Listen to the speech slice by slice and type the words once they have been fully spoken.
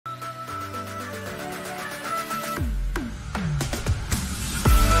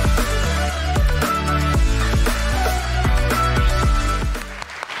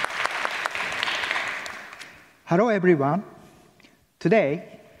Hello, everyone.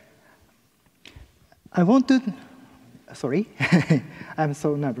 Today, I want to, sorry, I'm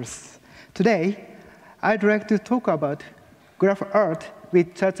so nervous. Today, I'd like to talk about graph art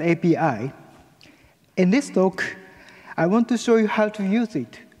with Chat API. In this talk, I want to show you how to use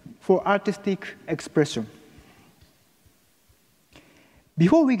it for artistic expression.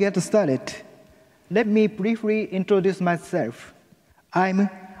 Before we get started, let me briefly introduce myself. I'm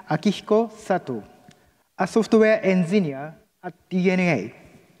Akihiko Sato, a software engineer at DNA.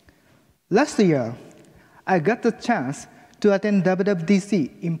 Last year, I got the chance to attend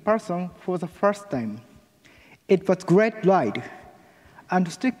WWDC in person for the first time. It was a great ride, and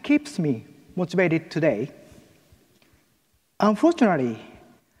still keeps me motivated today. Unfortunately,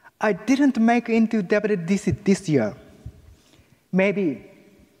 I didn't make it into WWDC this year. Maybe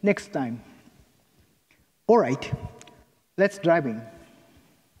next time. All right, let's dive in.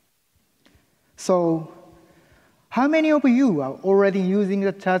 So, how many of you are already using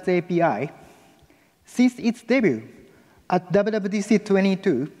the Chat API? Since its debut at WWDC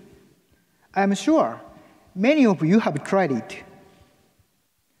 22, I'm sure many of you have tried it.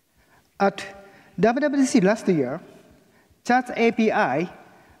 At WWDC last year, Chat API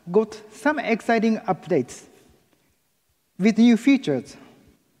got some exciting updates with new features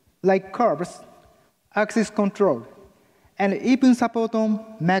like curves, access control, and even support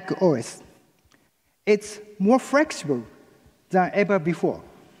on Mac OS. It's more flexible than ever before.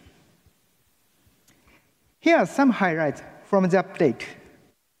 Here are some highlights from the update.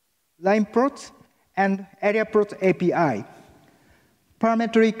 Line plots and area plot API,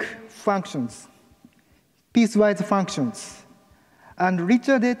 parametric functions, piecewise functions, and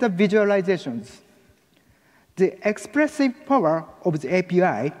richer data visualizations. The expressive power of the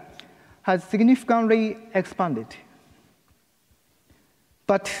API has significantly expanded.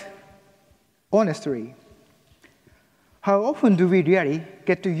 But honestly, how often do we really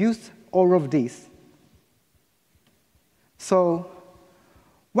get to use all of these? So,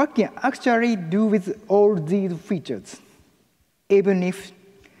 what can actually do with all these features, even if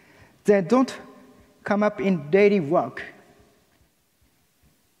they don't come up in daily work?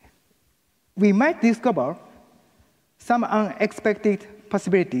 We might discover some unexpected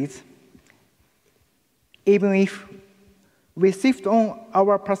possibilities, even if we shift on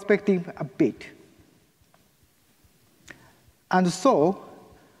our perspective a bit. And so,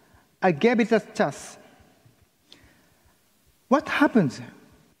 I gave it a chance. What happens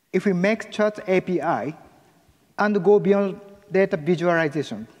if we make Chat API and go beyond data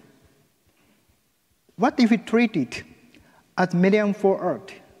visualization? What if we treat it as medium for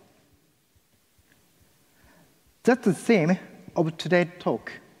art? That's the theme of today's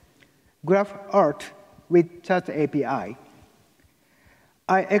talk, graph art with Chat API.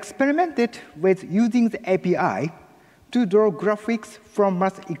 I experimented with using the API to draw graphics from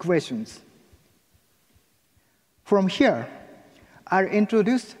math equations. From here, I'll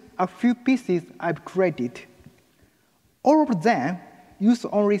introduce a few pieces I've created. All of them use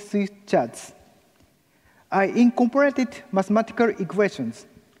only Swift charts. I incorporated mathematical equations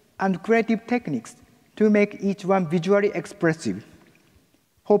and creative techniques to make each one visually expressive.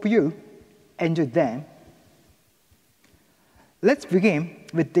 Hope you enjoy them. Let's begin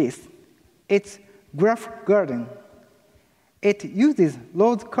with this. It's Graph Garden. It uses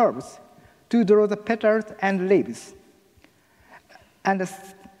rose curves to draw the petals and leaves, and a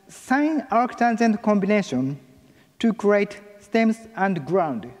sine arctangent combination to create stems and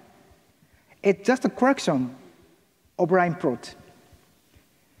ground. It's just a correction of line plot.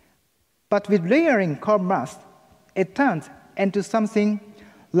 But with layering curve math, it turns into something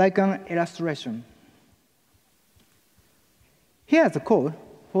like an illustration. Here's the code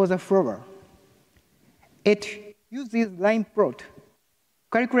for the flower. It uses line plot,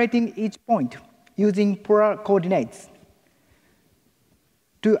 calculating each point using polar coordinates.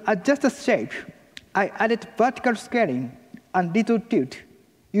 To adjust the shape, I added vertical scaling and little tilt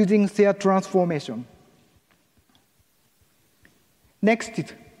using shear transformation. Next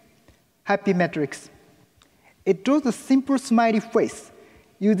is Happy Matrix. It draws a simple smiley face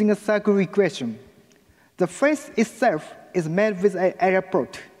using a circle equation. The face itself is made with an area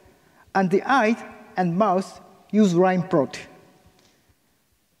plot, and the eyes and mouth use line plot.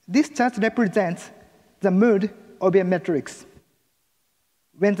 This chart represents the mood of a matrix.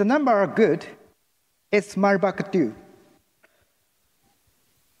 When the numbers are good, it smiles back at you.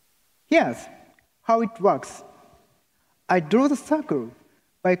 Here's how it works. I draw the circle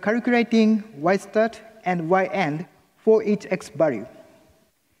by calculating y start and y end for each x value.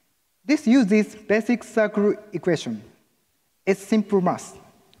 This uses basic circle equation. It's simple math.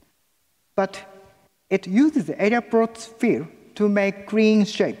 But It uses the area plots field to make clean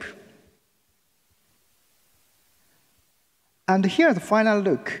shape. And here's the final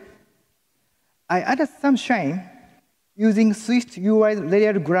look. I added some shine using Swift UI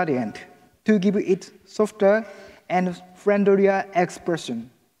layer gradient to give it softer and friendlier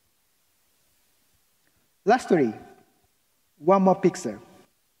expression. Lastly, one more pixel.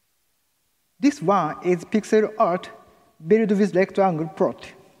 This one is pixel art built with rectangle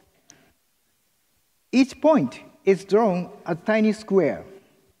plot. Each point is drawn a tiny square.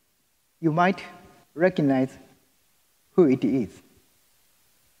 You might recognize who it is.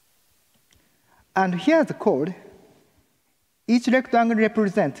 And here's the code. Each rectangle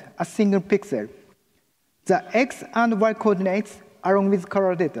represents a single pixel. The x and y coordinates, along with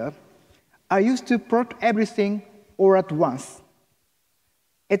color data, are used to plot everything all at once.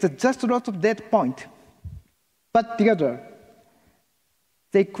 It's just lots of data points, but together,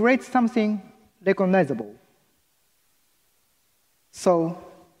 they create something recognizable. So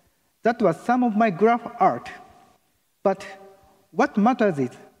that was some of my graph art. But what matters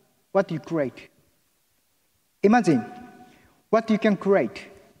is what you create. Imagine what you can create.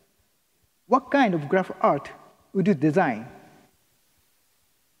 What kind of graph art would you design?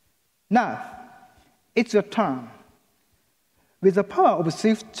 Now, it's your turn. With the power of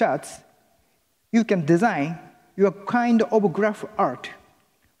Swift charts, you can design your kind of graph art,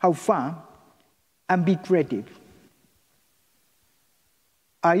 have fun, and be creative.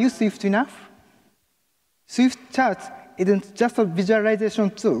 Are you Swift enough? Swift charts isn't just a visualization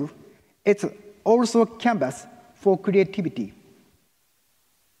tool, it's also a canvas for creativity.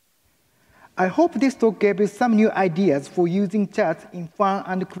 I hope this talk gave you some new ideas for using charts in fun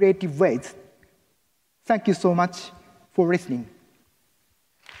and creative ways. Thank you so much for listening.